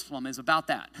from Jerusalem is about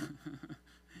that.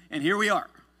 And here we are.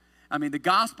 I mean, the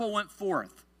gospel went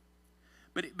forth.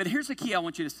 But here's the key I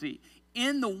want you to see.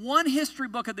 In the one history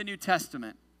book of the New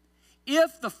Testament,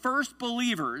 if the first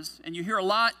believers, and you hear a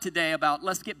lot today about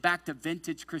let's get back to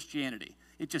vintage Christianity.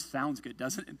 It just sounds good,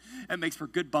 doesn't it? It makes for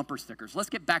good bumper stickers. Let's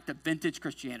get back to vintage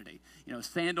Christianity. You know,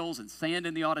 sandals and sand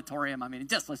in the auditorium. I mean,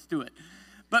 just let's do it.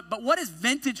 But what is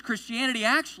vintage Christianity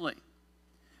actually?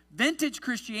 Vintage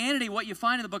Christianity, what you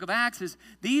find in the book of Acts is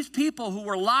these people who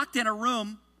were locked in a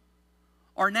room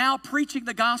are now preaching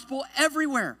the gospel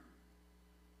everywhere.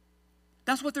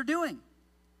 That's what they're doing.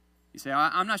 You say,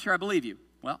 I'm not sure I believe you.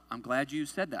 Well, I'm glad you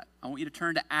said that. I want you to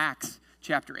turn to Acts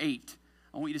chapter 8.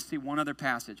 I want you to see one other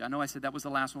passage. I know I said that was the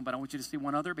last one, but I want you to see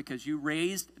one other because you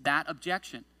raised that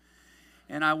objection.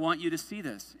 And I want you to see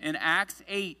this. In Acts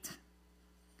 8,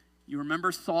 you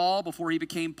remember Saul before he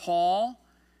became Paul?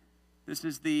 This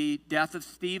is the death of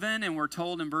Stephen, and we're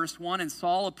told in verse 1, and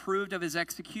Saul approved of his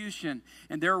execution.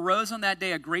 And there arose on that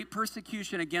day a great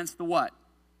persecution against the what?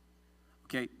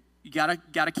 Okay, you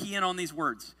gotta key in on these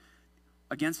words.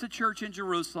 Against the church in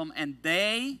Jerusalem, and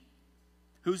they,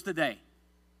 who's the they?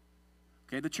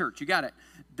 Okay, the church, you got it.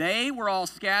 They were all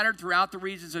scattered throughout the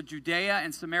regions of Judea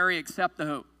and Samaria except the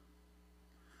who?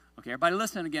 Okay, everybody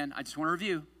listen again. I just want to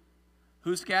review.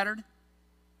 Who's scattered?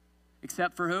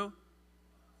 Except for who?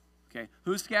 Okay,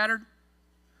 who's scattered?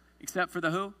 Except for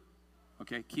the who?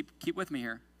 Okay, keep with me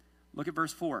here. Look at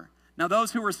verse 4. Now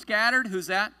those who were scattered, who's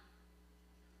that?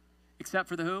 Except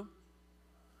for the who?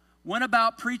 Went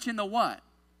about preaching the what?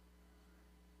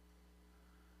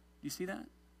 You see that?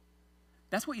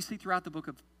 That's what you see throughout the book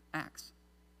of Acts.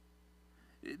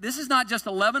 This is not just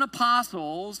 11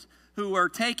 apostles who are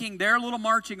taking their little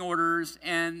marching orders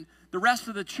and the rest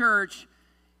of the church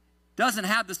doesn't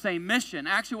have the same mission.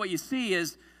 Actually, what you see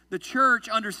is the church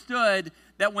understood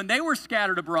that when they were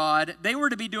scattered abroad, they were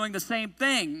to be doing the same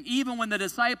thing, even when the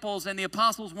disciples and the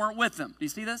apostles weren't with them. Do you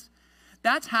see this?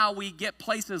 That's how we get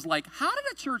places like, how did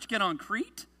a church get on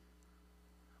Crete?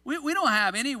 We don't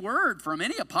have any word from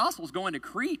any apostles going to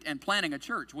Crete and planting a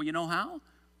church. Well, you know how?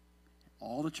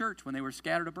 All the church, when they were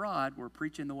scattered abroad, were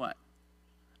preaching the what?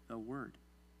 The word.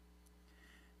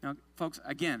 Now, folks,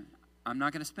 again, I'm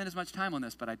not going to spend as much time on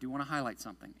this, but I do want to highlight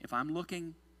something. If I'm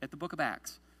looking at the book of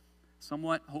Acts,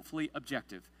 somewhat, hopefully,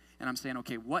 objective, and I'm saying,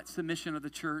 okay, what's the mission of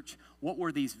the church? What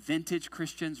were these vintage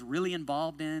Christians really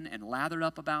involved in and lathered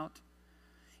up about?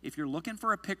 If you're looking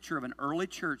for a picture of an early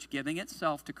church giving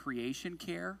itself to creation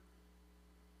care,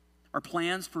 or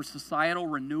plans for societal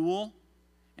renewal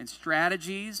and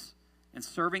strategies and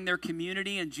serving their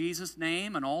community in Jesus'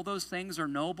 name, and all those things are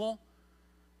noble,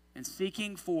 and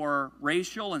seeking for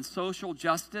racial and social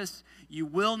justice, you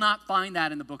will not find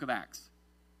that in the book of Acts.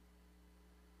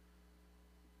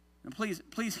 And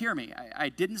please hear me. I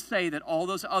didn't say that all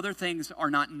those other things are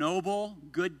not noble,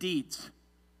 good deeds.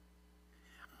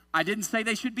 I didn't say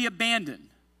they should be abandoned.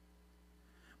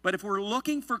 But if we're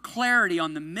looking for clarity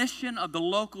on the mission of the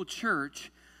local church,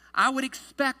 I would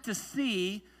expect to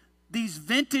see these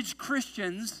vintage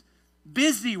Christians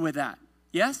busy with that.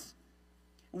 Yes?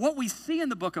 What we see in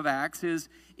the book of Acts is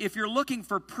if you're looking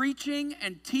for preaching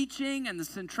and teaching and the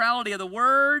centrality of the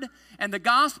word and the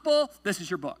gospel, this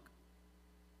is your book.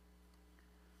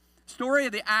 Story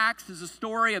of the Acts is a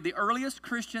story of the earliest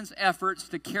Christians' efforts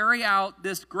to carry out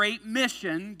this great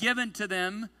mission given to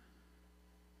them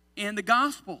in the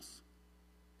Gospels.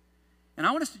 And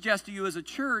I want to suggest to you as a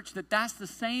church that that's the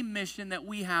same mission that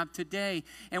we have today,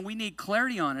 and we need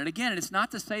clarity on it. Again, it's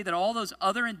not to say that all those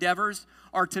other endeavors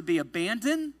are to be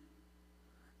abandoned,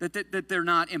 that they're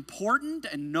not important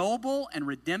and noble and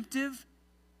redemptive.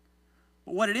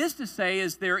 But what it is to say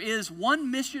is there is one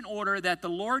mission order that the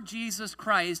Lord Jesus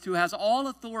Christ, who has all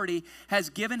authority, has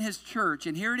given his church.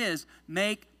 And here it is,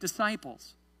 make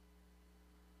disciples.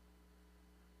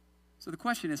 So the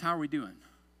question is, how are we doing?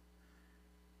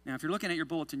 Now, if you're looking at your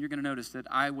bulletin, you're going to notice that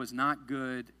I was not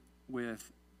good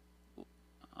with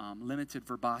limited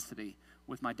verbosity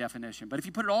with my definition. But if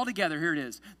you put it all together, here it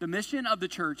is. The mission of the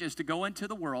church is to go into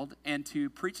the world and to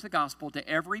preach the gospel to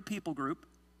every people group,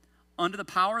 under the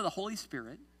power of the Holy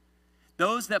Spirit.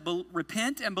 Those that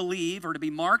repent and believe are to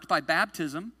be marked by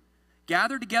baptism,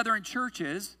 gathered together in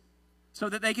churches so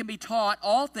that they can be taught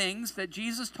all things that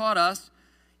Jesus taught us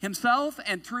himself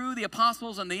and through the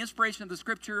apostles and the inspiration of the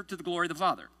scripture to the glory of the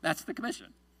Father. That's the commission.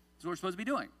 That's what we're supposed to be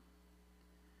doing.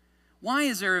 Why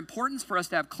is there importance for us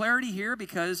to have clarity here?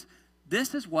 Because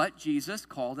this is what Jesus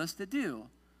called us to do.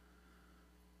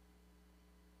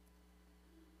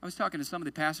 I was talking to some of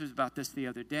the pastors about this the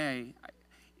other day.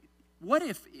 What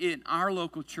if in our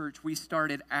local church we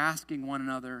started asking one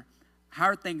another, how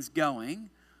are things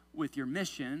going with your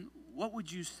mission? What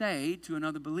would you say to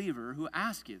another believer who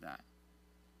asks you that?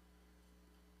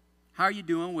 How are you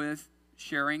doing with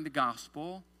sharing the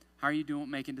gospel? How are you doing with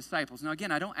making disciples? Now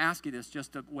again, I don't ask you this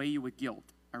just to weigh you with guilt.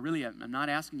 I really am. I'm not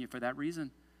asking you for that reason.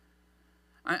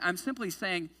 I'm simply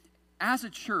saying, as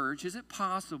a church, is it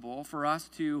possible for us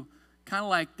to, kind of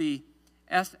like the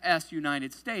SS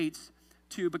United States,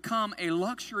 to become a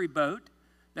luxury boat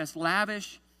that's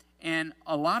lavish and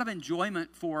a lot of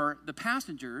enjoyment for the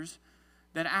passengers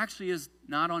that actually is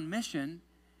not on mission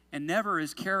and never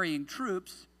as carrying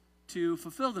troops to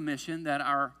fulfill the mission that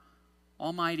our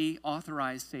almighty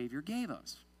authorized Savior gave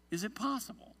us? Is it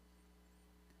possible?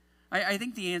 I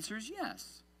think the answer is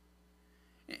yes.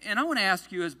 And I want to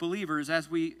ask you as believers, as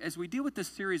we deal with this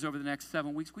series over the next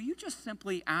 7 weeks, will you just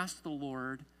simply ask the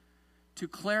Lord to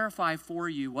clarify for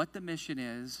you what the mission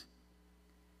is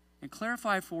and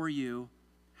clarify for you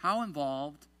how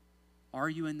involved are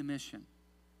you in the mission?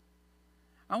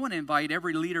 I want to invite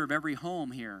every leader of every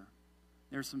home here.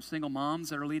 There's some single moms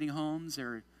that are leading homes. There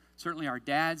are certainly our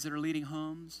dads that are leading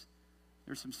homes.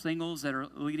 There's some singles that are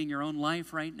leading your own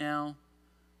life right now.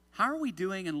 How are we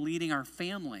doing in leading our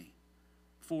family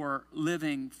for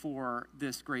living for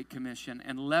this Great Commission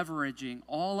and leveraging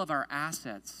all of our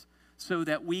assets so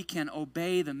that we can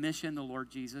obey the mission the Lord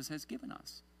Jesus has given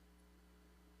us?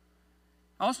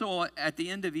 Also, at the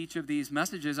end of each of these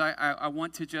messages, I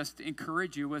want to just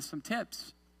encourage you with some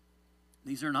tips.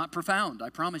 These are not profound, I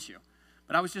promise you.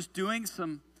 But I was just doing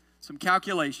some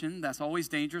calculation. That's always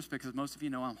dangerous because most of you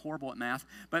know I'm horrible at math.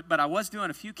 But I was doing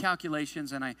a few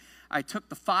calculations, and I took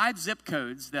the 5 zip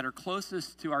codes that are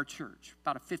closest to our church,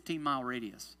 about a 15-mile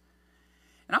radius.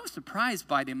 And I was surprised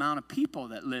by the amount of people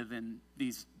that live in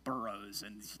these boroughs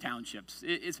and these townships.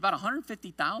 It's about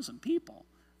 150,000 people.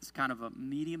 It's kind of a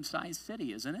medium-sized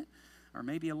city, isn't it? Or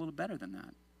maybe a little better than that.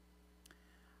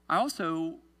 I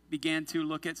also began to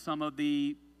look at some of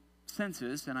the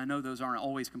census, and I know those aren't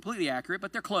always completely accurate,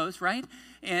 but they're close, right?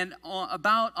 And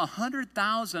about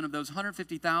 100,000 of those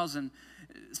 150,000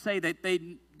 say that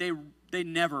they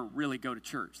never really go to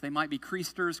church. They might be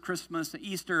Creasters, Christmas,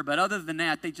 Easter, but other than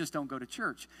that, they just don't go to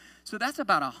church. So that's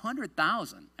about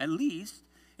 100,000, at least,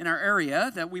 in our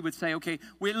area that we would say, okay,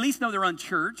 we at least know they're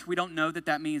unchurched. We don't know that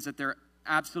that means that they're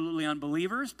absolutely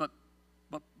unbelievers, but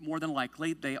more than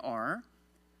likely they are.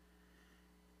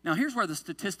 Now, here's where the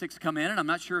statistics come in, and I'm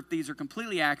not sure if these are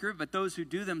completely accurate, but those who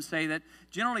do them say that,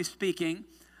 generally speaking,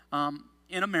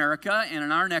 in America and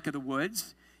in our neck of the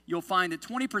woods, you'll find that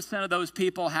 20% of those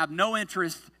people have no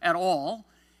interest at all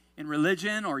in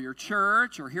religion or your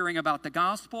church or hearing about the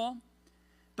gospel.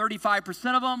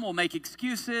 35% of them will make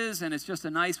excuses, and it's just a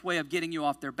nice way of getting you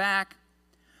off their back.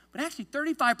 But actually,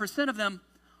 35% of them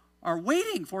are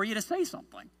waiting for you to say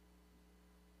something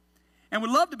and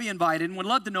would love to be invited and would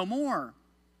love to know more.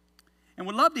 And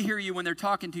would love to hear you when they're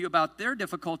talking to you about their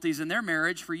difficulties in their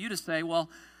marriage for you to say, well,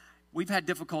 we've had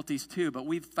difficulties too, but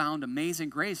we've found amazing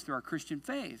grace through our Christian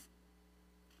faith.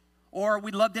 Or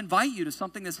we'd love to invite you to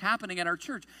something that's happening at our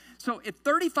church. So if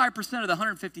 35% of the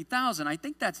 150,000, I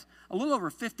think that's a little over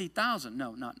 50,000.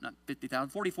 No, not 50,000,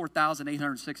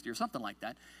 44,860 or something like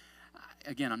that.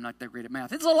 Again, I'm not that great at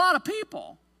math. It's a lot of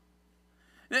people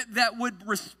that would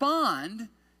respond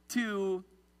to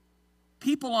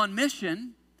people on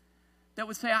mission that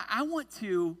would say, I want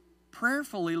to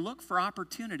prayerfully look for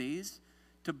opportunities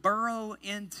to burrow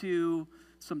into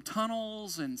some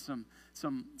tunnels and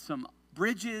some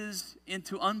bridges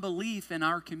into unbelief in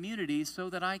our community so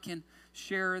that I can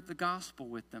share the gospel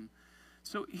with them.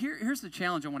 So here's the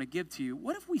challenge I want to give to you.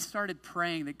 What if we started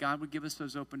praying that God would give us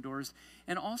those open doors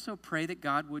and also pray that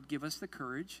God would give us the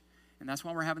courage, and that's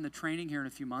why we're having the training here in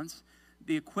a few months,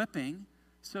 the equipping,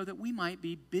 so that we might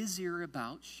be busier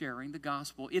about sharing the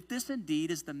gospel, if this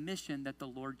indeed is the mission that the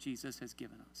Lord Jesus has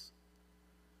given us.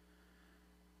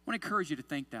 I want to encourage you to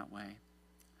think that way.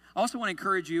 I also want to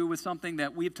encourage you with something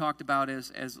that we've talked about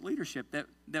as leadership,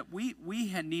 that we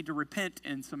need to repent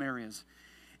in some areas.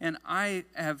 And I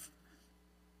have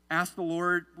asked the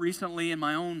Lord recently in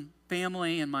my own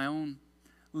family and my own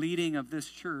leading of this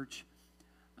church,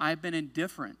 I've been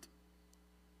indifferent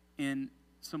in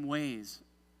some ways,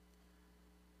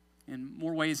 in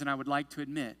more ways than I would like to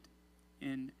admit,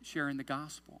 in sharing the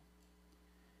gospel.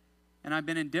 And I've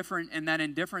been indifferent, and that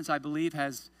indifference, I believe,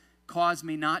 has caused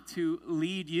me not to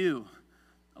lead you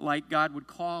like God would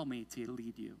call me to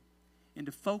lead you,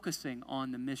 into focusing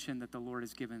on the mission that the Lord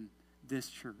has given this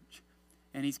church,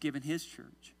 and He's given His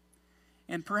church.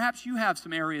 And perhaps you have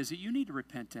some areas that you need to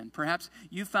repent in. Perhaps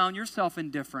you found yourself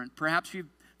indifferent. Perhaps you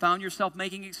found yourself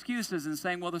making excuses and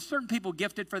saying, well, there's certain people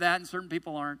gifted for that and certain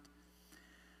people aren't.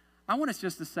 I want us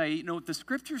just to say, if the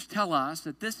scriptures tell us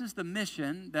that this is the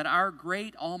mission that our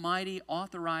great, almighty,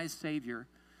 authorized Savior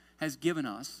has given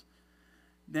us,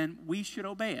 then we should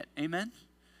obey it. Amen?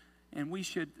 And we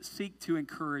should seek to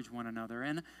encourage one another.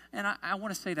 And I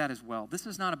want to say that as well. This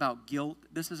is not about guilt.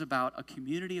 This is about a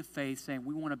community of faith saying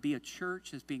we want to be a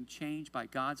church that's being changed by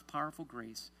God's powerful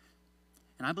grace.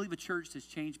 And I believe a church that's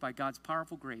changed by God's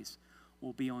powerful grace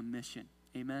will be on mission.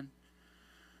 Amen?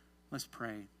 Let's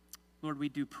pray. Lord, we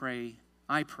do pray,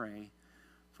 I pray,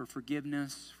 for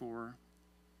forgiveness, for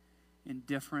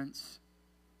indifference,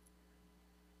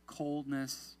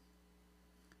 coldness,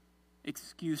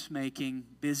 excuse-making,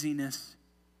 busyness,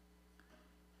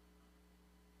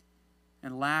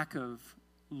 and lack of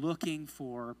looking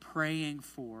for, praying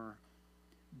for,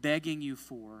 begging you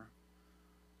for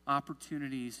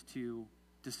opportunities to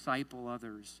disciple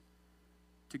others,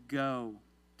 to go,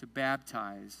 to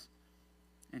baptize,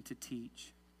 and to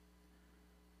teach.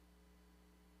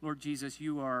 Lord Jesus,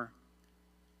 you are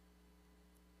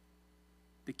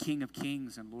the King of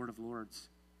Kings and Lord of Lords.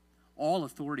 All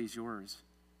authority is yours.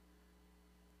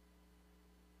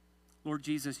 Lord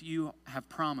Jesus, you have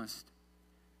promised,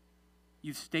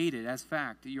 you've stated as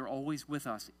fact that you're always with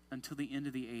us until the end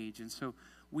of the age. And so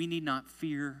we need not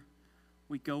fear.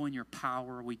 We go in your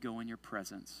power. We go in your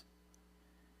presence.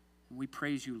 And we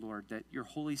praise you, Lord, that your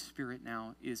Holy Spirit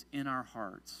now is in our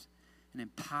hearts and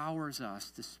empowers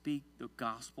us to speak the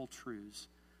gospel truths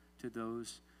to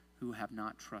those who have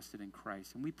not trusted in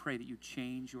Christ. And we pray that you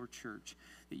change your church,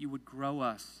 that you would grow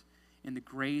us in the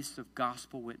grace of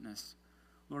gospel witness.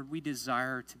 Lord, we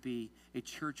desire to be a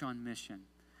church on mission.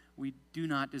 We do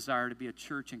not desire to be a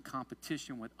church in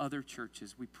competition with other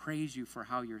churches. We praise you for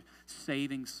how you're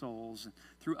saving souls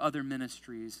through other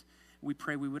ministries. We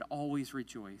pray we would always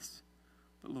rejoice.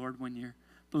 But Lord, when you're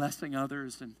blessing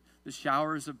others and the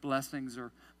showers of blessings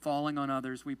are falling on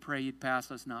others, we pray you'd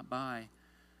pass us not by.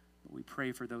 But we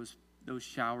pray for those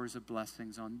showers of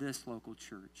blessings on this local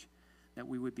church, that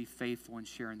we would be faithful in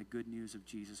sharing the good news of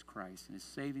Jesus Christ and his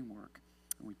saving work.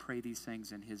 And we pray these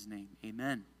things in his name.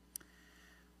 Amen.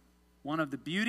 One of the beauty